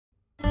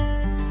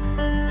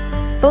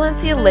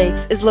Valencia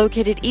Lakes is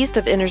located east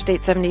of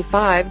Interstate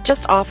 75,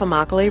 just off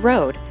Immokalee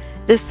Road.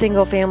 This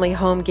single-family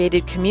home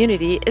gated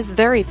community is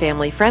very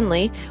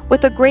family-friendly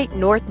with a great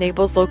North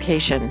Naples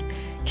location.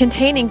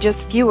 Containing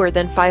just fewer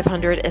than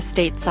 500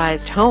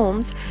 estate-sized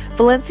homes,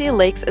 Valencia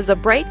Lakes is a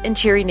bright and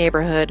cheery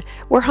neighborhood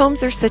where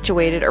homes are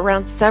situated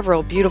around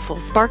several beautiful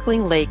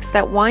sparkling lakes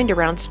that wind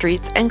around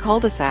streets and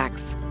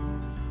cul-de-sacs.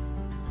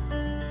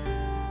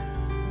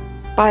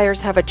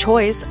 Buyers have a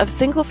choice of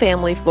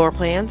single-family floor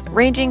plans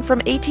ranging from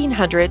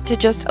 1,800 to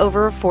just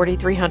over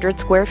 4,300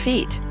 square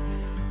feet.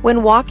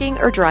 When walking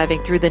or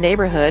driving through the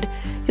neighborhood,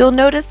 you'll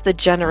notice the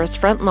generous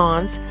front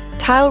lawns,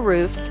 tile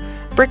roofs,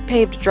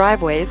 brick-paved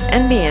driveways,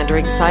 and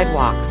meandering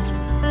sidewalks.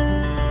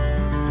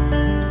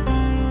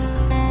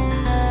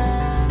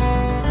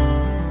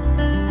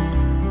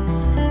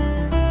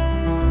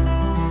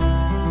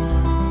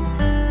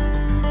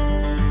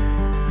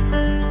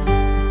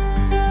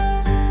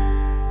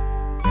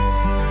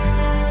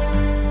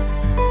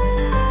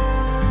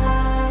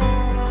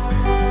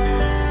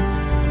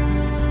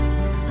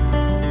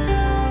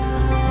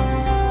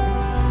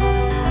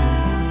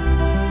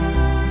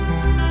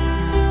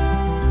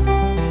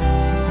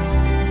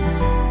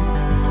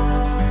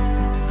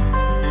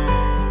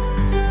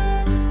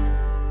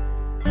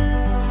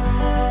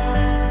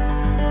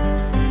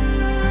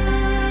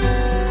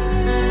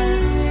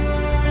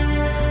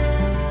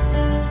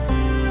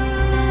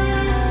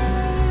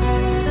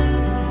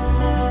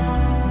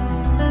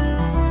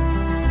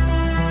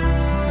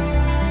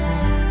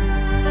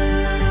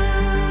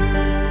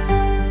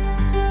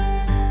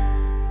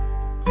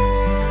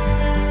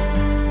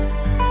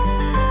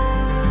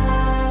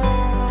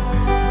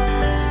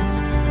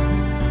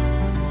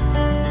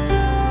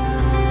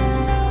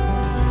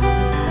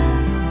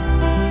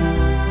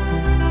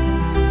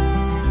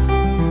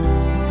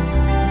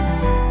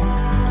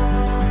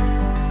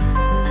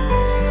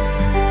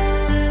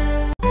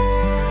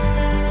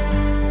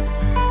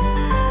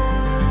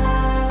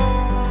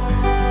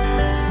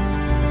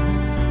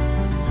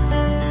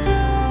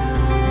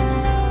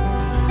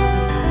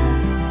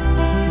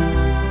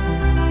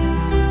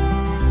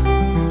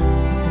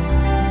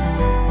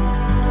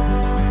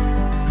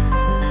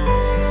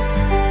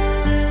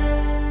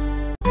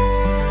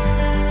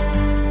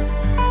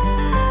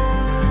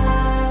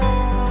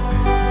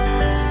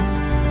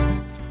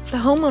 The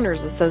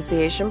Homeowners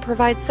Association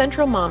provides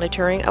central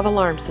monitoring of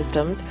alarm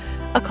systems,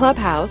 a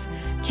clubhouse,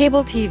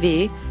 cable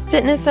TV,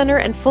 fitness center,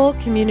 and full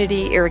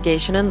community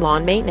irrigation and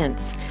lawn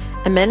maintenance.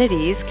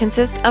 Amenities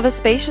consist of a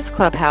spacious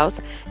clubhouse,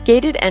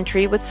 gated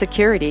entry with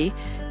security,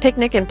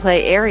 picnic and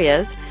play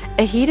areas,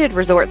 a heated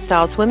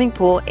resort-style swimming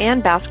pool,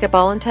 and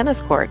basketball and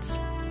tennis courts.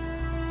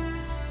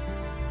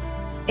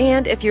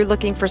 And if you're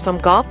looking for some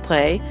golf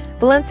play,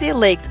 Valencia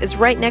Lakes is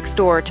right next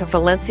door to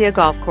Valencia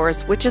Golf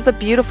Course, which is a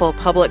beautiful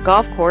public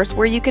golf course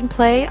where you can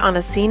play on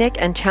a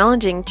scenic and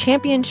challenging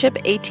championship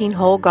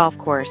 18-hole golf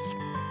course.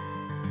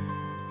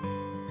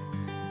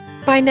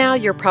 By now,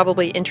 you're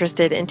probably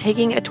interested in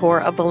taking a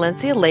tour of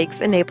Valencia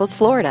Lakes in Naples,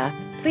 Florida.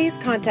 Please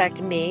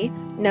contact me,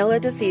 Nella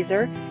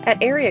DeCesar,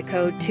 at area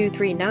code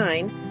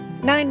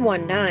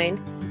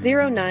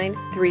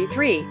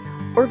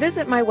 239-919-0933 or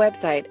visit my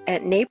website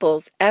at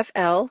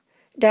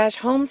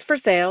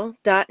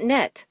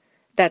naplesfl-homesforsale.net.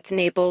 That's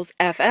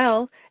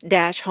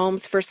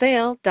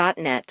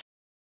naplesfl-homesforsale.net.